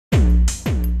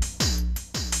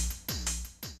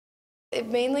It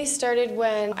mainly started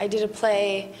when I did a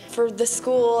play for the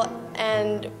school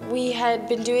and we had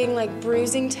been doing like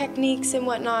bruising techniques and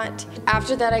whatnot.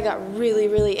 After that I got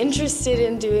really interested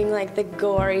in doing like the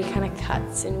gory kind of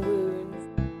cuts and wounds.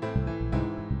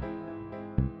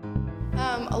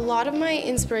 A lot of my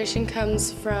inspiration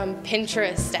comes from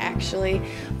Pinterest, actually.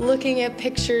 Looking at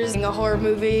pictures in a horror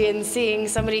movie and seeing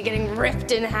somebody getting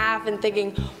ripped in half and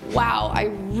thinking, wow, I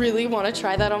really want to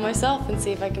try that on myself and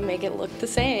see if I can make it look the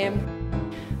same.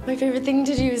 My favorite thing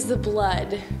to do is the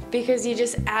blood, because you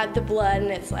just add the blood and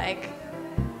it's like,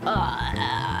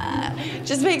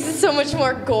 just makes it so much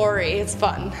more gory. It's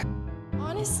fun.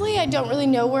 Honestly, I don't really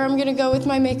know where I'm going to go with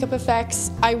my makeup effects.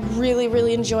 I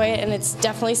really enjoy it, and it's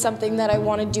definitely something that I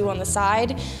want to do on the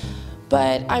side.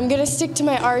 But I'm going to stick to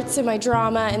my arts and my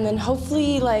drama, and then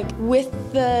hopefully, like, with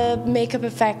the makeup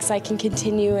effects, I can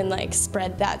continue and, like,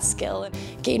 spread that skill and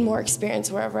gain more experience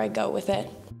wherever I go with it.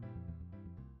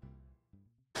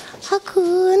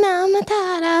 Hakuna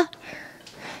Matata,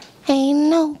 ain't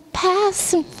no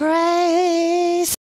passing phrase.